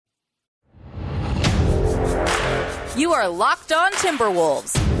You are Locked On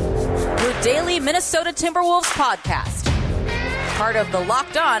Timberwolves, your daily Minnesota Timberwolves podcast. Part of the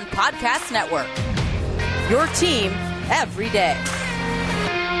Locked On Podcast Network. Your team every day.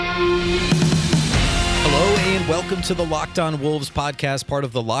 Hello and welcome to the Locked On Wolves podcast, part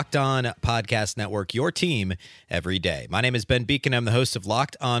of the Locked On Podcast Network, your team every day. My name is Ben Beacon. I'm the host of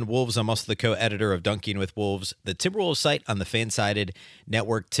Locked On Wolves. I'm also the co-editor of Dunking with Wolves, the Timberwolves site on the Fansided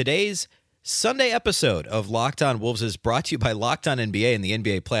Network. Today's Sunday episode of Locked On Wolves is brought to you by Locked On NBA and the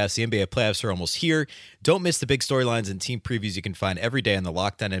NBA playoffs. The NBA playoffs are almost here. Don't miss the big storylines and team previews you can find every day on the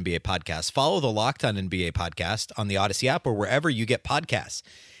Locked On NBA podcast. Follow the Locked On NBA podcast on the Odyssey app or wherever you get podcasts.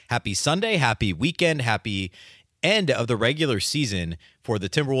 Happy Sunday, happy weekend, happy end of the regular season for the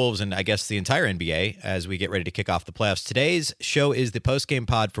Timberwolves and I guess the entire NBA as we get ready to kick off the playoffs. Today's show is the postgame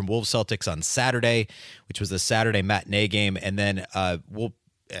pod from Wolves Celtics on Saturday, which was the Saturday matinee game. And then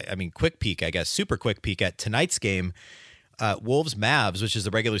quick peek, I guess, super quick peek at tonight's game. Wolves Mavs, which is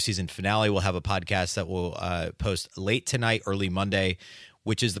the regular season finale. We'll have a podcast that will post late tonight, early Monday,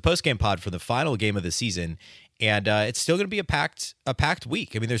 which is the postgame pod for the final game of the season. And it's still going to be a packed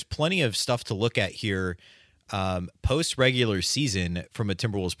week. I mean, there's plenty of stuff to look at here post regular season from a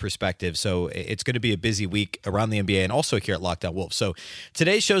Timberwolves perspective. So it's going to be a busy week around the NBA and also here at Locked On Wolves. So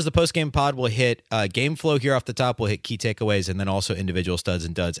today's show is the post game pod. We'll hit game flow here off the top. We'll hit key takeaways and then also individual studs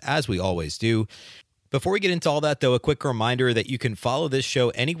and duds as we always do. Before we get into all that, though, a quick reminder that you can follow this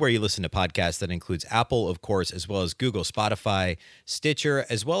show anywhere you listen to podcasts. That includes Apple, of course, as well as Google, Spotify, Stitcher,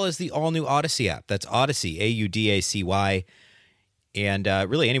 as well as the all-new Odyssey app. That's Odyssey, Audacy, and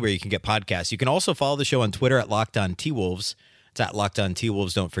really anywhere you can get podcasts. You can also follow the show on Twitter at Locked On T-Wolves. It's at Locked On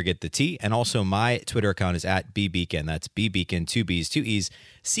T-Wolves. Don't forget the T. And also my Twitter account is at BBeacon. That's BBeacon, two B's, two E's,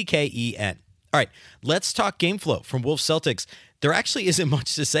 CKEN. All right, let's talk game flow from Wolves Celtics. There actually isn't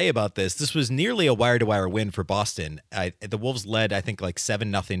much to say about this. This was nearly a wire-to-wire win for Boston. The Wolves led, I think, like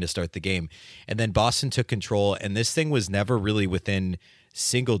 7-0 to start the game. And then Boston took control, and this thing was never really within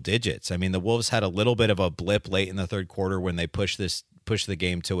single digits. I mean, the Wolves had a little bit of a blip late in the third quarter when they pushed the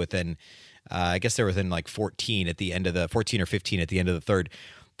game to within, I guess they were within like 14 at the end of the 14 or 15 at the end of the third.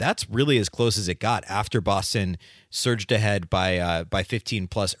 That's really as close as it got after Boston surged ahead by 15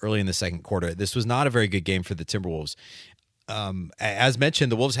 plus early in the second quarter. This was not a very good game for the Timberwolves. As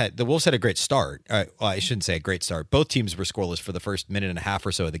mentioned, the Wolves had a great start. Well, I shouldn't say a great start. Both teams were scoreless for the first minute and a half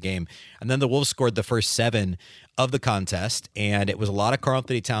or so of the game. And then the Wolves scored the first 7 of the contest. And it was a lot of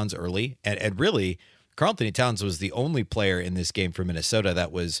Karl-Anthony Towns early. And really, Karl-Anthony Towns was the only player in this game for Minnesota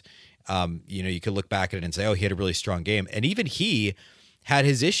that was, you could look back at it and say, oh, he had a really strong game. And even he had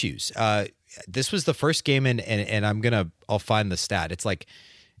his issues. This was the first game, and I'll find the stat. It's like,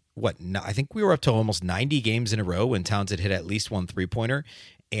 I think we were up to almost 90 games in a row when Towns had hit at least one three-pointer,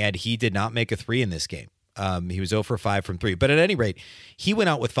 and he did not make a three in this game. He was 0 for 5 from 3. But at any rate, he went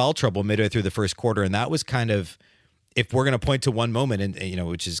out with foul trouble midway through the first quarter, and that was kind of, if we're going to point to one moment, and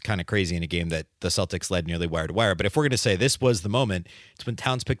which is kind of crazy in a game that the Celtics led nearly wire to wire, but if we're going to say this was the moment, it's when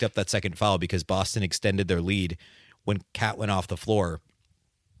Towns picked up that second foul because Boston extended their lead when Cat went off the floor.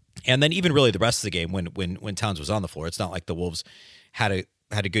 And then even really the rest of the game when Towns was on the floor. It's not like the Wolves had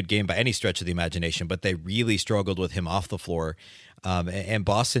a good game by any stretch of the imagination, but they really struggled with him off the floor. And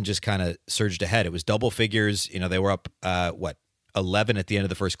Boston just kind of surged ahead. It was double figures. They were up 11 at the end of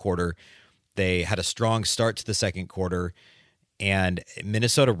the first quarter. They had a strong start to the second quarter, and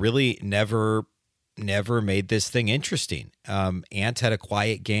Minnesota really never made this thing interesting. Ant had a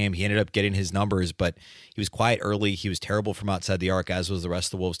quiet game. He ended up getting his numbers, but he was quiet early. He was terrible from outside the arc, as was the rest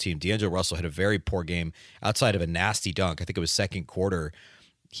of the Wolves team. D'Angelo Russell had a very poor game outside of a nasty dunk. I think it was second quarter.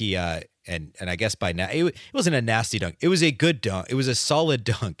 He and I guess by now it wasn't a nasty dunk. It was a good dunk. It was a solid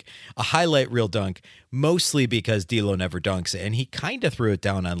dunk, a highlight reel dunk, mostly because D'Lo never dunks, and he kind of threw it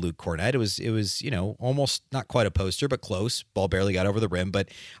down on Luke Cornett. It was almost not quite a poster, but close. Ball barely got over the rim, but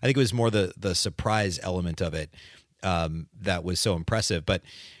I think it was more the surprise element of it that was so impressive. But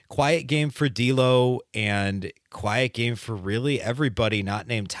quiet game for D'Lo and quiet game for really everybody not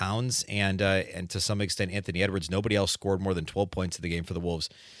named Towns and to some extent Anthony Edwards. Nobody else scored more than 12 points in the game for the Wolves.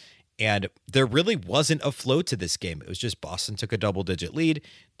 And there really wasn't a flow to this game. It was just Boston took a double-digit lead.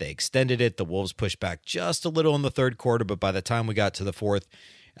 They extended it. The Wolves pushed back just a little in the third quarter, but by the time we got to the fourth,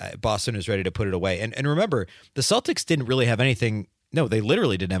 Boston was ready to put it away. And remember, the Celtics didn't really have anything. No, they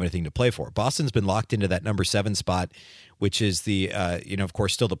literally didn't have anything to play for. Boston's been locked into that number 7 spot, which is the, of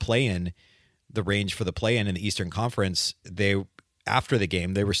course, still the play-in, the range for the play-in in the Eastern Conference. After the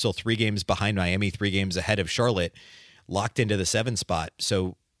game, they were still 3 games behind Miami, 3 games ahead of Charlotte, locked into the 7 spot.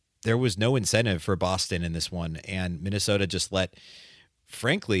 So there was no incentive for Boston in this one, and Minnesota just let,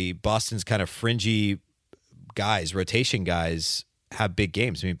 frankly, Boston's kind of fringy guys, rotation guys, have big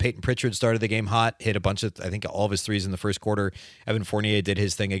games. I mean, Peyton Pritchard started the game hot, hit a bunch of, I think, all of his threes in the first quarter. Evan Fournier did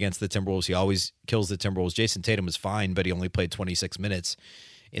his thing against the Timberwolves. He always kills the Timberwolves. Jason Tatum was fine, but he only played 26 minutes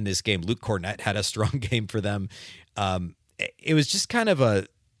in this game. Luke Cornett had a strong game for them. It was just kind of a,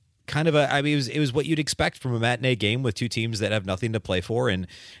 I mean, it was what you'd expect from a matinee game with two teams that have nothing to play for, and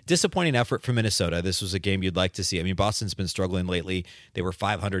disappointing effort from Minnesota. This was a game you'd like to see. I mean, Boston's been struggling lately. They were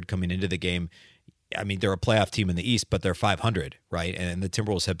 500 coming into the game. I mean, they're a playoff team in the East, but they're 500, right? And the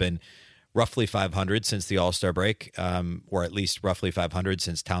Timberwolves have been roughly 500 since the All-Star break, or at least roughly 500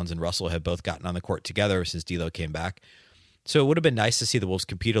 since Towns and Russell have both gotten on the court together since D'Lo came back. So it would have been nice to see the Wolves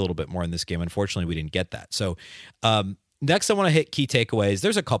compete a little bit more in this game. Unfortunately, we didn't get that. So next, I want to hit key takeaways.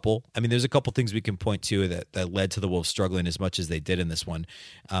 There's a couple. I mean, there's a couple things we can point to that led to the Wolves struggling as much as they did in this one.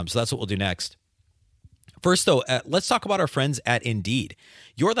 So that's what we'll do next. First, though, let's talk about our friends at Indeed.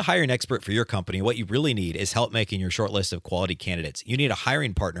 You're the hiring expert for your company. What you really need is help making your short list of quality candidates. You need a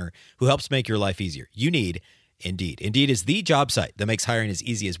hiring partner who helps make your life easier. You need Indeed. Indeed is the job site that makes hiring as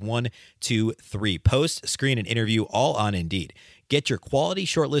easy as 1, 2, 3. Post, screen, and interview all on Indeed. Get your quality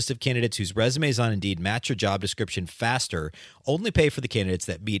short list of candidates whose resumes on Indeed match your job description faster. Only pay for the candidates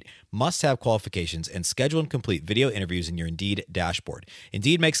that meet must-have qualifications, and schedule and complete video interviews in your Indeed dashboard.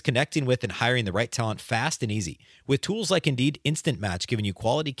 Indeed makes connecting with and hiring the right talent fast and easy. With tools like Indeed Instant Match, giving you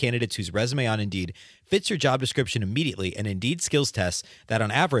quality candidates whose resume on Indeed fits your job description immediately, and Indeed skills tests that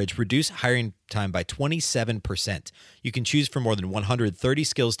on average reduce hiring time by 27%. You can choose from more than 130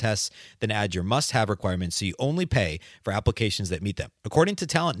 skills tests, then add your must-have requirements so you only pay for applications that meet them. According to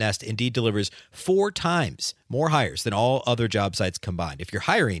Talent Nest, Indeed delivers 4 times more hires than all other job sites combined. If you're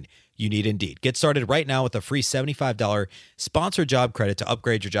hiring, you need Indeed. Get started right now with a free $75 sponsored job credit to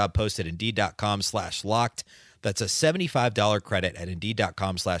upgrade your job post at Indeed.com/locked. That's a $75 credit at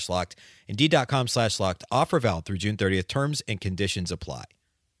Indeed.com/locked. Indeed.com/locked. Offer valid through June 30th. Terms and conditions apply.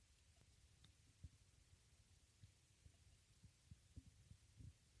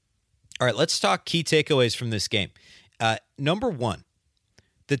 All right, let's talk key takeaways from this game. Number one,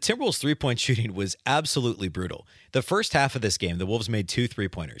 the Timberwolves' three-point shooting was absolutely brutal. The first half of this game, the Wolves made 2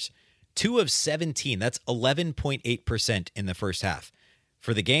 3-pointers. 2 of 17. That's 11.8% in the first half.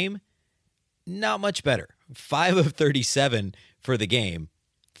 For the game, not much better. 5 of 37 for the game.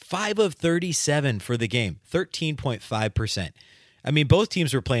 5 of 37 for the game. 13.5%. I mean, both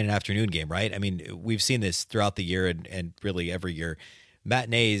teams were playing an afternoon game, right? I mean, we've seen this throughout the year and really every year.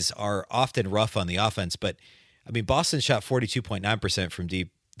 Matinees are often rough on the offense, but I mean, Boston shot 42.9% from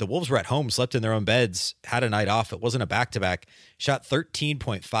deep. The Wolves were at home, slept in their own beds, had a night off. It wasn't a back-to-back. Shot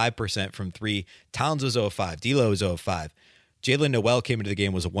 13.5% from 3. Towns was 0 of 5. D'Lo was 0 of 5. Jalen Noel came into the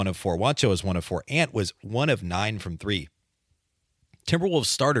game, was a 1 of 4. Juancho was 1 of 4. Ant was 1 of 9 from 3. Timberwolves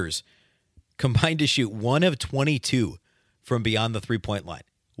starters combined to shoot 1 of 22 from beyond the three-point line.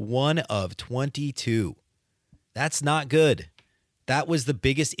 1 of 22. That's not good. That was the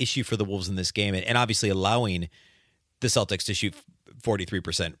biggest issue for the Wolves in this game, and obviously allowing the Celtics to shoot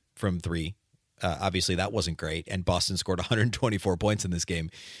 43% from 3. Obviously, that wasn't great, and Boston scored 124 points in this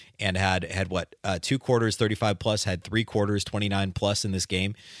game and had what, 2 quarters, 35+, had 3 quarters, 29+ in this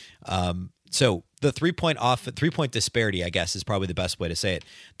game. So the three-point disparity, I guess, is probably the best way to say it.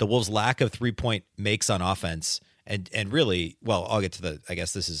 The Wolves' lack of three-point makes on offense, and really, well, I'll get to I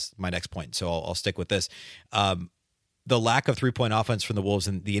guess this is my next point, so I'll stick with this. The lack of three-point offense from the Wolves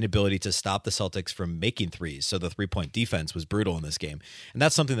and the inability to stop the Celtics from making threes. So the three-point defense was brutal in this game. And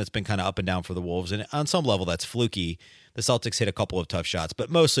that's something that's been kind of up and down for the Wolves. And on some level, that's fluky. The Celtics hit a couple of tough shots, but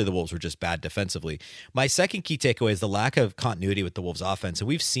mostly the Wolves were just bad defensively. My second key takeaway is the lack of continuity with the Wolves offense. And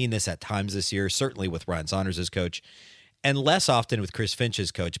we've seen this at times this year, certainly with Ryan Saunders as coach, and less often with Chris Finch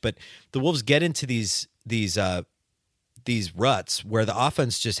as coach. But the Wolves get into these ruts where the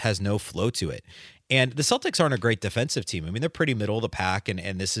offense just has no flow to it. And the Celtics aren't a great defensive team. I mean, they're pretty middle of the pack,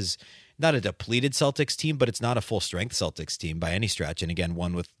 and this is not a depleted Celtics team, but it's not a full-strength Celtics team by any stretch. And again,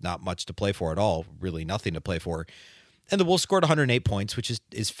 one with not much to play for at all, really nothing to play for. And the Wolves scored 108 points, which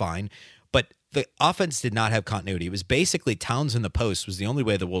is fine. But the offense did not have continuity. It was basically Towns in the post was the only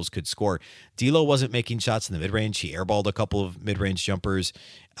way the Wolves could score. D'Lo wasn't making shots in the mid-range. He airballed a couple of mid-range jumpers.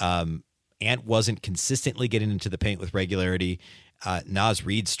 Ant wasn't consistently getting into the paint with regularity. Naz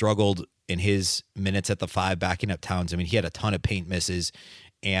Reid struggled in his minutes at the 5, backing up Towns. I mean, he had a ton of paint misses,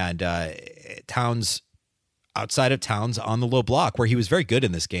 and Towns, outside of Towns on the low block, where he was very good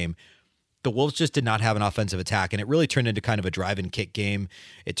in this game, the Wolves just did not have an offensive attack, and it really turned into kind of a drive and kick game.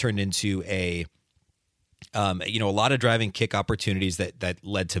 It turned into a lot of drive and kick opportunities that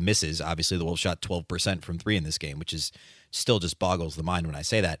led to misses. Obviously, the Wolves shot 12% from 3 in this game, which is still just boggles the mind when I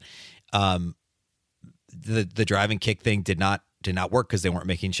say that. the drive and kick thing did not work because they weren't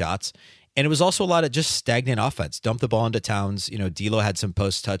making shots. And it was also a lot of just stagnant offense. Dump the ball into Towns. D'Lo had some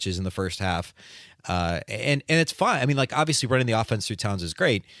post touches in the first half. And it's fine. I mean, like, obviously running the offense through Towns is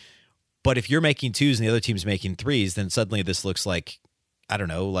great. But if you're making twos and the other team's making threes, then suddenly this looks like, I don't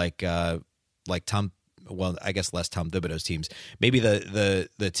know, like Tom, well, I guess less Tom Thibodeau's teams. Maybe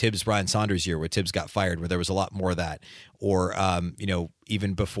the Tibbs, Brian Saunders year where Tibbs got fired, where there was a lot more of that. Or,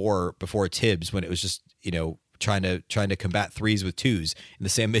 even before Tibbs, when it was just, trying to combat threes with twos in the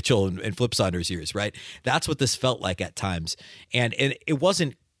Sam Mitchell and Flip Saunders years, right? That's what this felt like at times. And it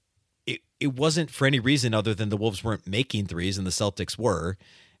wasn't for any reason other than the Wolves weren't making threes and the Celtics were.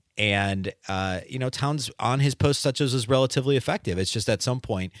 And, Towns on his post touches was relatively effective. It's just at some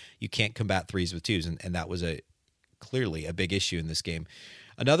point you can't combat threes with twos. And that was clearly a big issue in this game.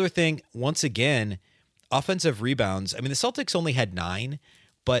 Another thing, once again, offensive rebounds. I mean, the Celtics only had 9,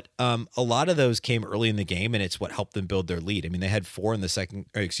 but a lot of those came early in the game, and it's what helped them build their lead. I mean, they had 4 in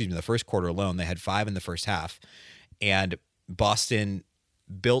the first quarter alone. They had 5 in the first half, and Boston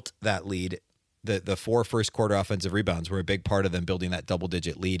built that lead. The 4 first quarter offensive rebounds were a big part of them building that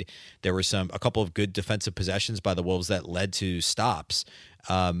double-digit lead. There were a couple of good defensive possessions by the Wolves that led to stops.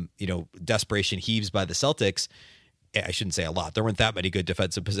 Desperation heaves by the Celtics. I shouldn't say a lot. There weren't that many good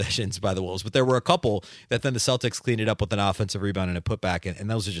defensive possessions by the Wolves, but there were a couple that then the Celtics cleaned it up with an offensive rebound and a putback, and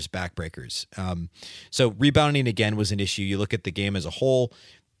those are just backbreakers. So rebounding again was an issue. You look at the game as a whole,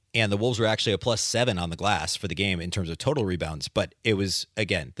 and the Wolves were actually a +7 on the glass for the game in terms of total rebounds. But it was,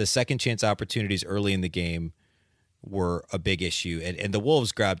 again, the second chance opportunities early in the game were a big issue. And the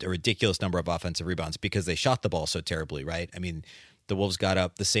Wolves grabbed a ridiculous number of offensive rebounds because they shot the ball so terribly, right? I mean, the Wolves got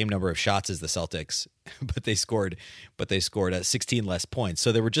up the same number of shots as the Celtics, but they scored 16 less points.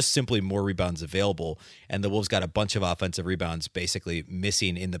 So there were just simply more rebounds available, and the Wolves got a bunch of offensive rebounds basically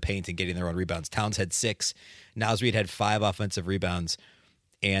missing in the paint and getting their own rebounds. Towns had 6. Naz Reid had 5 offensive rebounds,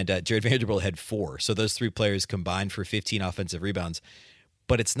 and Jared Vanderbilt had 4. So those 3 players combined for 15 offensive rebounds.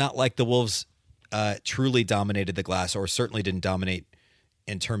 But it's not like the Wolves truly dominated the glass, or certainly didn't dominate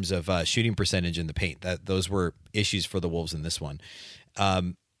in terms of shooting percentage in the paint. Those were issues for the Wolves in this one.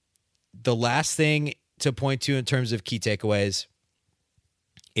 The last thing to point to in terms of key takeaways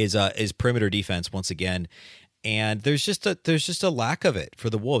is perimeter defense once again. And there's just a lack of it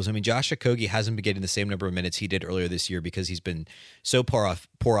for the Wolves. I mean, Josh Okogie hasn't been getting the same number of minutes he did earlier this year because he's been so poor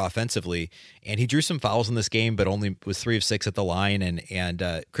offensively, and he drew some fouls in this game, but only was 3 of 6 at the line.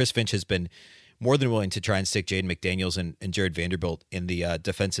 And Chris Finch has been more than willing to try and stick Jaden McDaniels and Jared Vanderbilt in the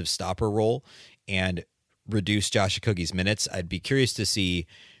defensive stopper role and reduce Josh Okogie's minutes. I'd be curious to see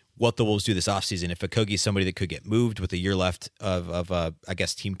what the Wolves do this offseason. If Okogie's somebody that could get moved with a year left of I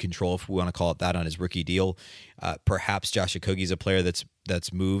guess, team control, if we want to call it that, on his rookie deal, perhaps Josh Okogie's a player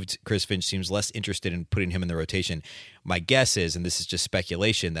that's moved. Chris Finch seems less interested in putting him in the rotation. My guess is, and this is just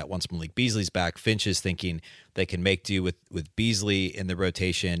speculation, that once Malik Beasley's back, Finch is thinking they can make do with Beasley in the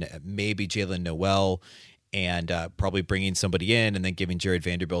rotation, maybe Jalen Noel, and probably bringing somebody in and then giving Jared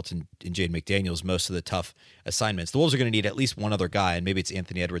Vanderbilt and Jaden McDaniels most of the tough assignments. The Wolves are going to need at least one other guy, and maybe it's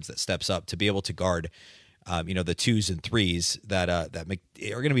Anthony Edwards that steps up to be able to guard the 2s and 3s that are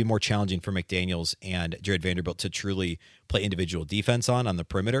going to be more challenging for McDaniels and Jared Vanderbilt to truly play individual defense on the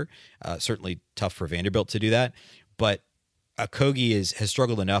perimeter. Certainly tough for Vanderbilt to do that, but Okogie has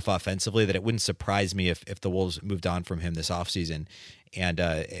struggled enough offensively that it wouldn't surprise me if the Wolves moved on from him this offseason. And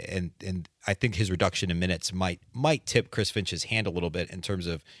I think his reduction in minutes might tip Chris Finch's hand a little bit in terms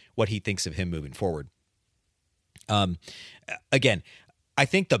of what he thinks of him moving forward. Again, I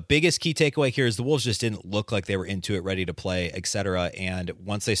think the biggest key takeaway here is the Wolves just didn't look like they were into it, ready to play, etc. And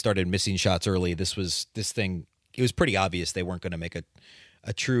once they started missing shots early, it was pretty obvious they weren't going to make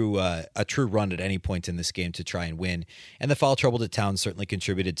a true run at any point in this game to try and win. And the foul trouble to Towns certainly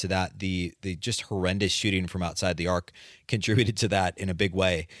contributed to that. The just horrendous shooting from outside the arc contributed to that in a big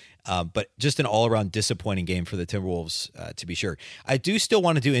way. But just an all-around disappointing game for the Timberwolves, to be sure. I do still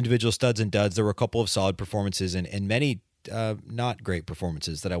want to do individual studs and duds. There were a couple of solid performances and many not great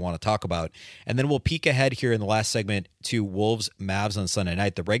performances that I want to talk about. And then we'll peek ahead here in the last segment to Wolves Mavs on Sunday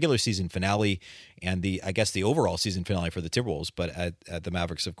night, the regular season finale and the overall season finale for the Timberwolves, but at the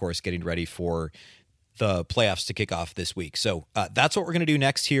Mavericks, of course, getting ready for the playoffs to kick off this week. So that's what we're going to do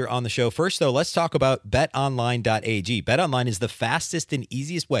next here on the show. First, though, let's talk about betonline.ag. BetOnline is the fastest and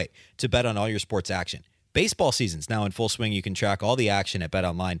easiest way to bet on all your sports action. Baseball season's now in full swing. You can track all the action at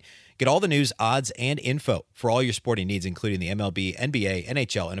BetOnline. Get all the news, odds, and info for all your sporting needs, including the MLB, NBA,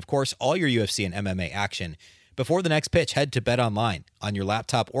 NHL, and of course, all your UFC and MMA action. Before the next pitch, head to Bet Online on your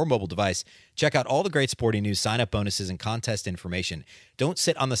laptop or mobile device. Check out all the great sporting news, sign-up bonuses, and contest information. Don't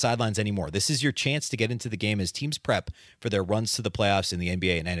sit on the sidelines anymore. This is your chance to get into the game as teams prep for their runs to the playoffs in the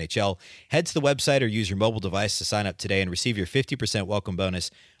NBA and NHL. Head to the website or use your mobile device to sign up today and receive your 50% welcome bonus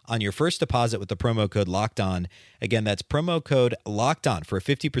on your first deposit with the promo code LOCKEDON. Again, that's promo code LOCKEDON for a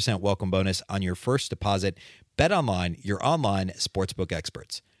 50% welcome bonus on your first deposit. Bet Online, your online sportsbook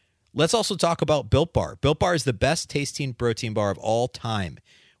experts. Let's also talk about Built Bar. Built Bar is the best tasting protein bar of all time.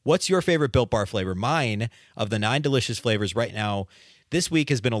 What's your favorite Built Bar flavor? Mine, of the 9 delicious flavors right now, this week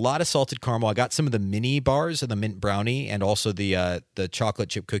has been a lot of salted caramel. I got some of the mini bars of the mint brownie and also the chocolate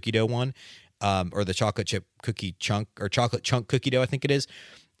chip cookie dough one, or the chocolate chip cookie chunk, or chocolate chunk cookie dough, I think it is.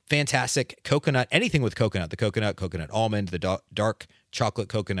 Fantastic. Coconut, anything with coconut, the coconut almond, the dark chocolate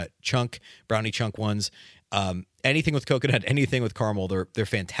coconut chunk, brownie chunk ones. Anything with coconut, anything with caramel, they're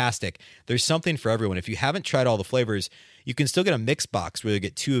fantastic. There's something for everyone. If you haven't tried all the flavors, you can still get a mix box where you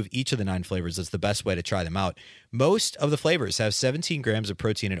get 2 of each of the 9 flavors. That's the best way to try them out. Most of the flavors have 17 grams of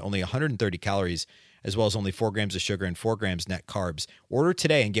protein and only 130 calories, as well as only 4 grams of sugar and 4 grams net carbs. Order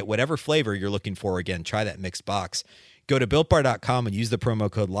today and get whatever flavor you're looking for. Again, try that mixed box. Go to BuiltBar.com and use the promo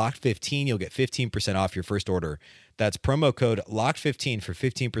code LOCKED15. You'll get 15% off your first order. That's promo code LOCKED15 for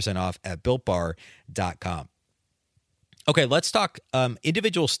 15% off at BuiltBar.com. Okay, let's talk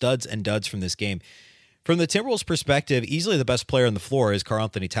individual studs and duds from this game. From the Timberwolves' perspective, easily the best player on the floor is Karl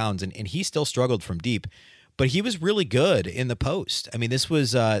Anthony Towns, and he still struggled from deep, but he was really good in the post. I mean, this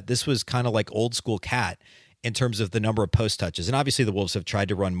was kind of like old school Cat in terms of the number of post touches, and obviously the Wolves have tried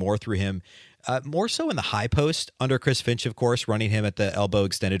to run more through him, more so in the high post under Chris Finch, of course, running him at the elbow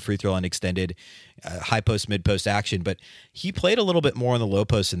extended, free throw line extended, high post, mid post action, but he played a little bit more on the low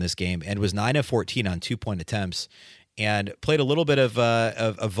post in this game and was 9 of 14 on 2-point attempts. And played a little bit of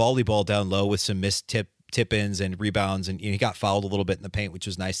volleyball down low with some missed tip-ins and rebounds, and he got fouled a little bit in the paint, which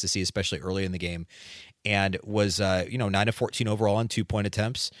was nice to see, especially early in the game. And was 9 of 14 overall on 2-point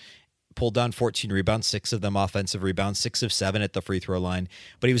attempts, pulled down 14 rebounds, 6 of them offensive rebounds, 6 of 7 at the free throw line.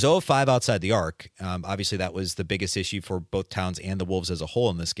 But he was 0 of 5 outside the arc. Obviously, that was the biggest issue for both Towns and the Wolves as a whole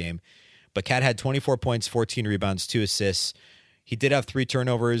in this game. But Cat had 24 points, 14 rebounds, 2 assists. He did have 3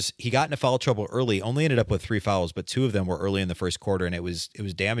 turnovers. He got into foul trouble early, only ended up with 3 fouls, but 2 of them were early in the first quarter, and it was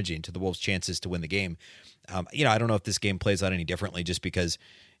damaging to the Wolves' chances to win the game. I don't know if this game plays out any differently just because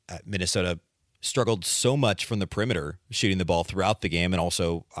Minnesota struggled so much from the perimeter shooting the ball throughout the game and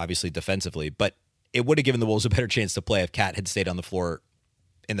also obviously defensively, but it would have given the Wolves a better chance to play if Cat had stayed on the floor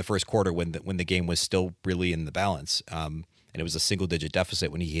in the first quarter when the game was still really in the balance. And it was a single-digit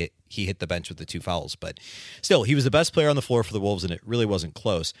deficit when he hit the bench with the 2 fouls. But still, he was the best player on the floor for the Wolves, and it really wasn't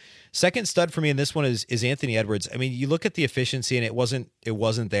close. Second stud for me in this one is Anthony Edwards. I mean, you look at the efficiency, and it wasn't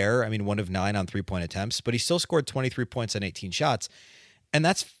there. I mean, 1 of 9 on 3-point attempts, but he still scored 23 points on 18 shots, and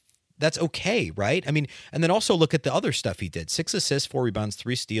that's okay, right? I mean, and then also look at the other stuff he did: 6 assists, 4 rebounds,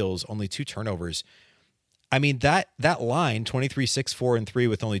 3 steals, only 2 turnovers. I mean, that line 23, 6, 4, and 3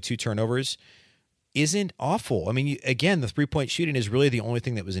 with only 2 turnovers isn't awful. I mean, again, the 3-point shooting is really the only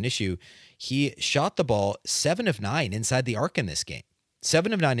thing that was an issue. He shot the ball 7 of 9 inside the arc in this game.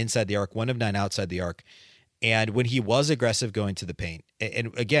 7 of 9 inside the arc, 1 of 9 outside the arc. And when he was aggressive going to the paint,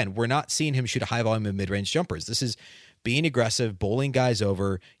 and again, we're not seeing him shoot a high volume of mid-range jumpers. This is being aggressive, bowling guys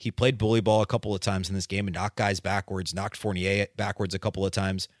over. He played bully ball a couple of times in this game and knocked guys backwards, knocked Fournier backwards a couple of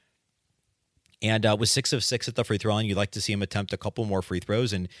times. And was 6 of 6 at the free throw line. You'd like to see him attempt a couple more free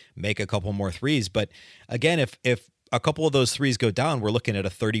throws and make a couple more threes. But again, if a couple of those threes go down, we're looking at a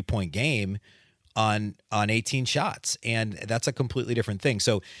 30-point game on 18 shots. And that's a completely different thing.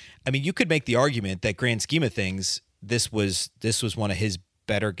 So, I mean, you could make the argument that grand scheme of things, this was one of his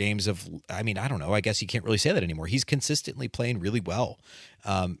better games of, I mean, I don't know. I guess you can't really say that anymore. He's consistently playing really well.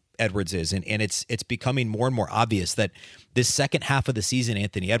 Edwards is. And it's becoming more and more obvious that this second half of the season,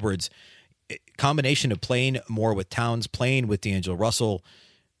 Anthony Edwards, combination of playing more with Towns, playing with D'Angelo Russell,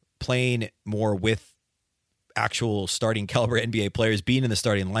 playing more with actual starting caliber NBA players, being in the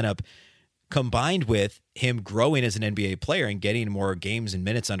starting lineup, combined with him growing as an NBA player and getting more games and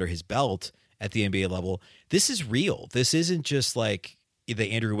minutes under his belt at the NBA level, this is real. This isn't just like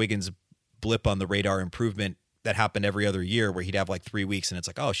the Andrew Wiggins blip on the radar improvement that happened every other year where he'd have like 3 weeks and it's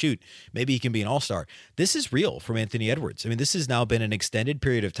like, oh, shoot, maybe he can be an all-star. This is real from Anthony Edwards. I mean, this has now been an extended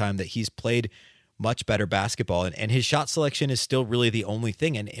period of time that he's played much better basketball, and his shot selection is still really the only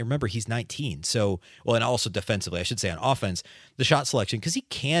thing. And remember, he's 19. So, well, and also defensively, I should say on offense, the shot selection, because he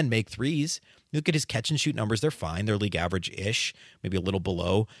can make threes. Look at his catch and shoot numbers. They're fine. They're league average-ish, maybe a little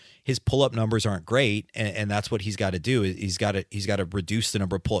below. His pull-up numbers aren't great, and that's what he's got to do. He's got to reduce the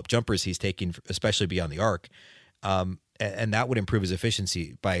number of pull-up jumpers he's taking, especially beyond the arc. And that would improve his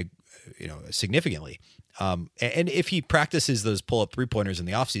efficiency by, significantly. And if he practices those pull-up three-pointers in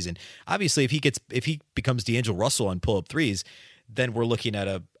the offseason, obviously if he becomes D'Angelo Russell on pull-up threes, then we're looking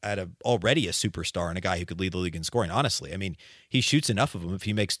at already a superstar and a guy who could lead the league in scoring. Honestly, I mean, he shoots enough of them. If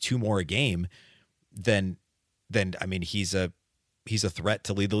he makes 2 more a game, then I mean, he's a threat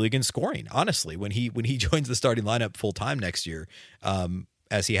to lead the league in scoring. Honestly, when he joins the starting lineup full time next year,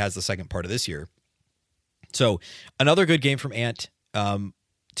 as he has the second part of this year. So another good game from Ant,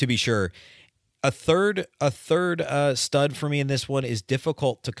 to be sure. A third stud for me in this one is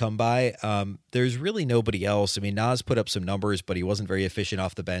difficult to come by. There's really nobody else. I mean, Nas put up some numbers, but he wasn't very efficient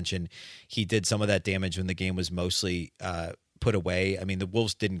off the bench, and he did some of that damage when the game was mostly put away. I mean, the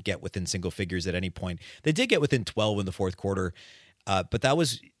Wolves didn't get within single figures at any point. They did get within 12 in the fourth quarter, but that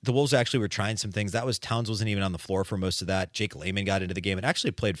was the Wolves actually were trying some things. That was Towns wasn't even on the floor for most of that. Jake Layman got into the game and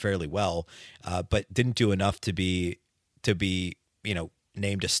actually played fairly well, but didn't do enough to be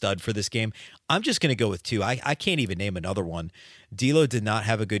named a stud for this game. I'm just going to go with 2. I can't even name another one. D'Lo did not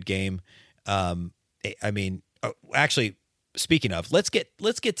have a good game. Actually, speaking of, let's get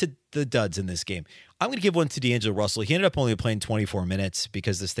to the duds in this game. I'm going to give one to D'Angelo Russell. He ended up only playing 24 minutes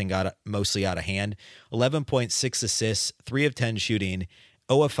because this thing got mostly out of hand. 11.6 assists, 3 of 10 shooting,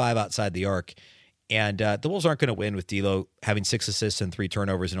 0 of 5 outside the arc. And the Wolves aren't going to win with D'Lo having 6 assists and 3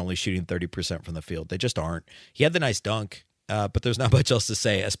 turnovers and only shooting 30% from the field. They just aren't. He had the nice dunk, but there's not much else to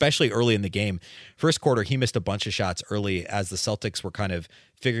say, especially early in the game. First quarter, he missed a bunch of shots early as the Celtics were kind of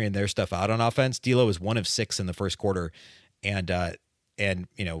figuring their stuff out on offense. D'Lo was 1 of 6 in the first quarter and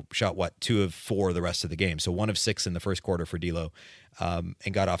shot 2 of 4 the rest of the game. So 1 of 6 in the first quarter for D'Lo, and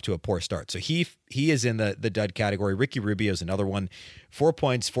got off to a poor start. So he is in the dud category. Ricky Rubio is another one. 4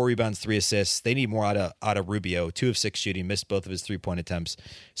 points, 4 rebounds, 3 assists. They need more out of Rubio. 2 of 6 shooting, missed both of his 3-point attempts.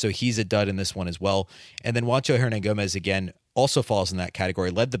 So he's a dud in this one as well. And then Juancho Hernangomez again also falls in that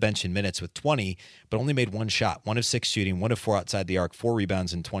category. Led the bench in minutes with 20, but only made 1 shot. 1 of 6 shooting, 1 of 4 outside the arc, 4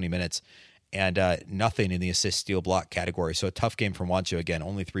 rebounds in 20 minutes. And nothing in the assist, steal, block category. So a tough game from Juancho again,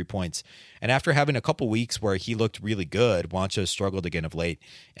 only 3 points. And after having a couple weeks where he looked really good, Juancho struggled again of late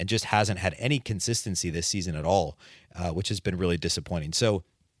and just hasn't had any consistency this season at all, which has been really disappointing. So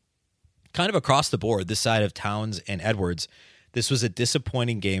kind of across the board, this side of Towns and Edwards, this was a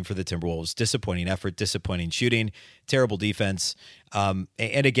disappointing game for the Timberwolves. Disappointing effort, disappointing shooting, terrible defense. And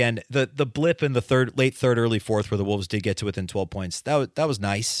again, the blip in the late third, early fourth, where the Wolves did get to within 12 points, that was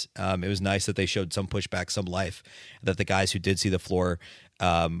nice. It was nice that they showed some pushback, some life, that the guys who did see the floor,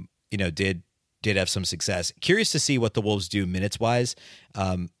 did have some success. Curious to see what the Wolves do minutes wise.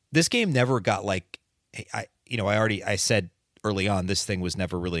 This game never got I said early on, this thing was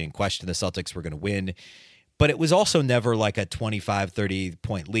never really in question. The Celtics were going to win. But it was also never like a 25, 30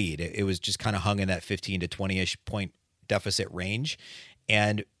 point lead. It was just kind of hung in that 15 to 20-ish point deficit range.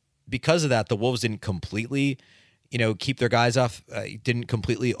 And because of that, the Wolves didn't completely, keep their guys off, didn't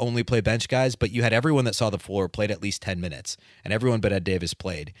completely only play bench guys, but you had everyone that saw the floor played at least 10 minutes, and everyone but Ed Davis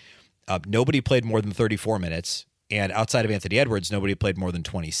played. Nobody played more than 34 minutes, and outside of Anthony Edwards, nobody played more than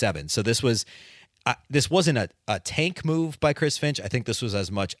 27. So this wasn't a tank move by Chris Finch. I think this was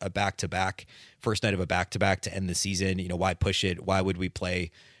as much a back-to-back, first night of a back-to-back to end the season. Why push it? Why would we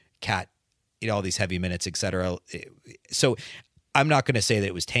play Cat, all these heavy minutes, et cetera? So I'm not going to say that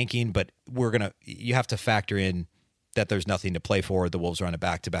it was tanking, but you have to factor in that there's nothing to play for. The Wolves are on a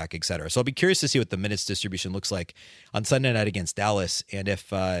back-to-back, et cetera. So I'll be curious to see what the minutes distribution looks like on Sunday night against Dallas, and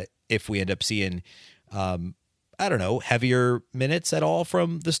if we end up seeing heavier minutes at all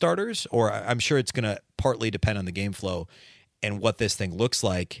from the starters, or I'm sure it's going to partly depend on the game flow and what this thing looks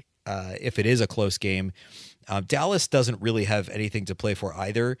like. If it is a close game, Dallas doesn't really have anything to play for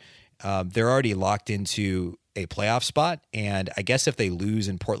either. They're already locked into a playoff spot. And I guess if they lose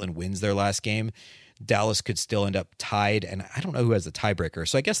and Portland wins their last game, Dallas could still end up tied. And I don't know who has the tiebreaker.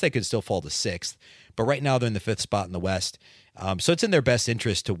 So I guess they could still fall to 6th, but right now they're in the 5th spot in the West. So it's in their best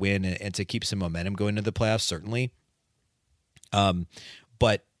interest to win and to keep some momentum going into the playoffs, certainly.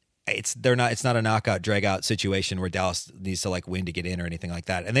 But it's not a knockout drag out situation where Dallas needs to win to get in or anything like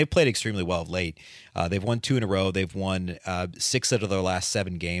that. And they've played extremely well of late. They've won 2 in a row. They've won 6 out of their last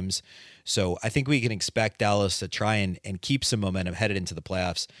 7 games. So I think we can expect Dallas to try and keep some momentum headed into the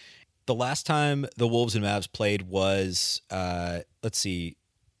playoffs. The last time the Wolves and Mavs played was, about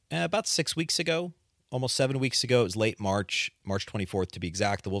 6 weeks ago. almost 7 weeks ago. It was late March 24th to be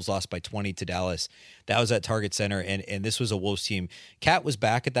exact. The Wolves lost by 20 to Dallas. That was at Target Center, and this was a Wolves team. Cat was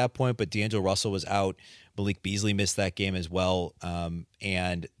back at that point, but D'Angelo Russell was out. Malik Beasley missed that game as well,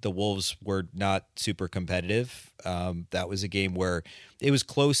 and the Wolves were not super competitive. That was a game where it was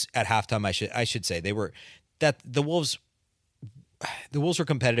close at halftime. I should say the Wolves were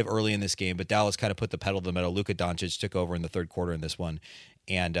competitive early in this game, but Dallas kind of put the pedal to the metal. Luka Doncic took over in the third quarter in this one,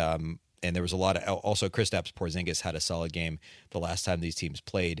 and there was a lot of also Kristaps Porzingis had a solid game the last time these teams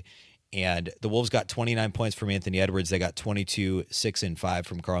played. And the Wolves got 29 points from Anthony Edwards. They got 22, 6, and 5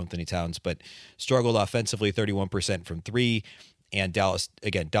 from Karl-Anthony Towns, but struggled offensively, 31% from three. And Dallas,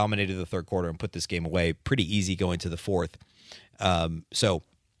 again, dominated the third quarter and put this game away pretty easy going to the fourth. So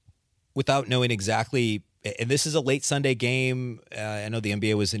without knowing exactly, and this is a late Sunday game. I know the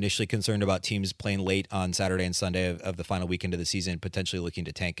NBA was initially concerned about teams playing late on Saturday and Sunday of the final weekend of the season, potentially looking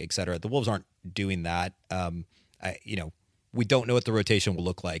to tank, et cetera. The Wolves aren't doing that. We don't know what the rotation will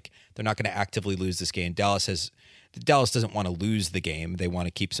look like. They're not going to actively lose this game. Dallas doesn't want to lose the game. They want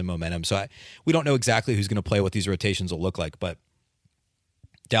to keep some momentum. So we don't know exactly who's going to play, what these rotations will look like, but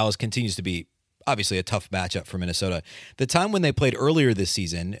Dallas continues to be obviously a tough matchup for Minnesota. The time when they played earlier this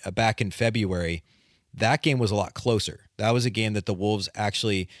season, back in February, that game was a lot closer. That was a game that the Wolves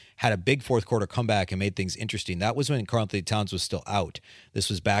actually had a big fourth quarter comeback and made things interesting. That was when Karl-Anthony Towns was still out. This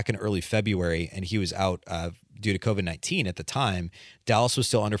was back in early February, and he was out due to COVID-19 at the time. Dallas was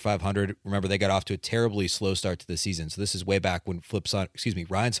still under 500. Remember, they got off to a terribly slow start to the season. So this is way back when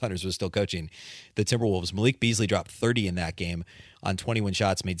Ryan Saunders was still coaching the Timberwolves. Malik Beasley dropped 30 in that game on 21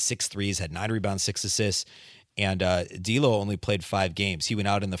 shots, made 6 threes, had 9 rebounds, 6 assists. And D'Lo only played 5 games. He went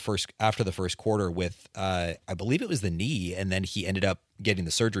out after the first quarter with, I believe it was the knee, and then he ended up getting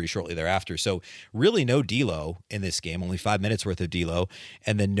the surgery shortly thereafter. So really no D'Lo in this game, only 5 minutes worth of D'Lo,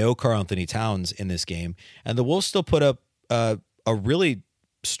 and then no Karl-Anthony Towns in this game. And the Wolves still put up a really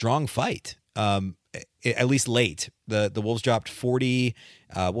strong fight, at least late. The Wolves dropped 45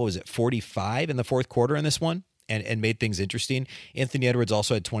 in the fourth quarter in this one. And made things interesting. Anthony Edwards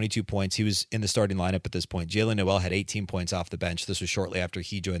also had 22 points. He was in the starting lineup at this point. Jalen Noel had 18 points off the bench. This was shortly after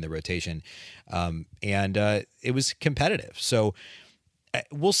he joined the rotation. It was competitive. So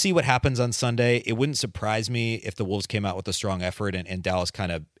we'll see what happens on Sunday. It wouldn't surprise me if the Wolves came out with a strong effort and Dallas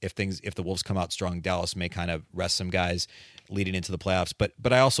if the Wolves come out strong, Dallas may kind of rest some guys leading into the playoffs.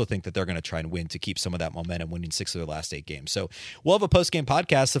 But I also think that they're going to try and win to keep some of that momentum, winning 6 of their last 8 games. So we'll have a post-game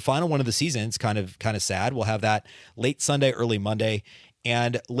podcast, the final one of the season. It's kind of sad. We'll have that late Sunday, early Monday.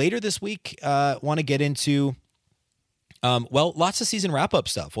 And later this week, want to get into, lots of season wrap-up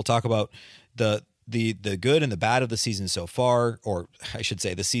stuff. We'll talk about the good and the bad of the season so far, or I should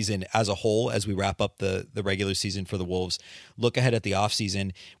say the season as a whole as we wrap up the regular season for the Wolves. Look ahead at the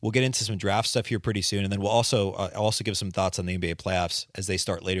offseason. We'll get into some draft stuff here pretty soon, and then I'll also give some thoughts on the NBA playoffs as they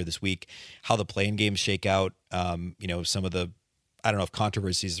start later this week, how the play-in games shake out, some of the, I don't know if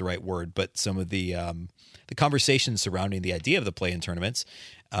controversy is the right word, but some of the conversations surrounding the idea of the play-in tournaments.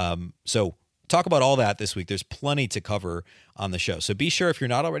 So talk about all that this week. There's plenty to cover on the show. So be sure, if you're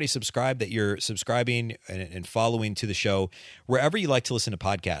not already subscribed, that you're subscribing and following to the show wherever you like to listen to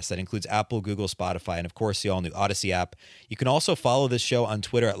podcasts. That includes Apple, Google, Spotify, and of course the all-new Odyssey app. You can also follow this show on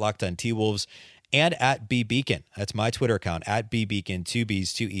Twitter at LockedOnTWolves and at BBeacon. That's my Twitter account, at BBeacon, 2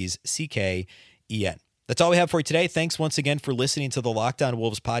 B's, 2 E's, CKEN. That's all we have for you today. Thanks once again for listening to the Locked On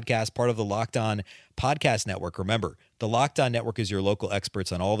Wolves podcast, part of the Locked On Podcast Network. Remember, the Locked On Network is your local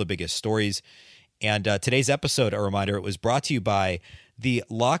experts on all the biggest stories. And today's episode, a reminder, it was brought to you by the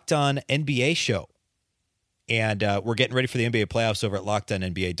Locked On NBA show. And we're getting ready for the NBA playoffs over at Locked On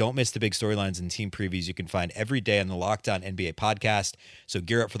NBA. Don't miss the big storylines and team previews you can find every day on the Locked On NBA podcast. So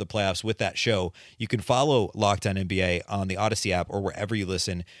gear up for the playoffs with that show. You can follow Locked On NBA on the Odyssey app or wherever you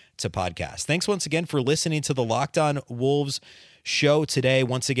listen to podcasts. Thanks once again for listening to the Locked On Wolves show today.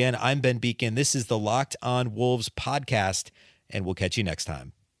 Once again, I'm Ben Beacon. This is the Locked On Wolves podcast, and we'll catch you next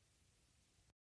time.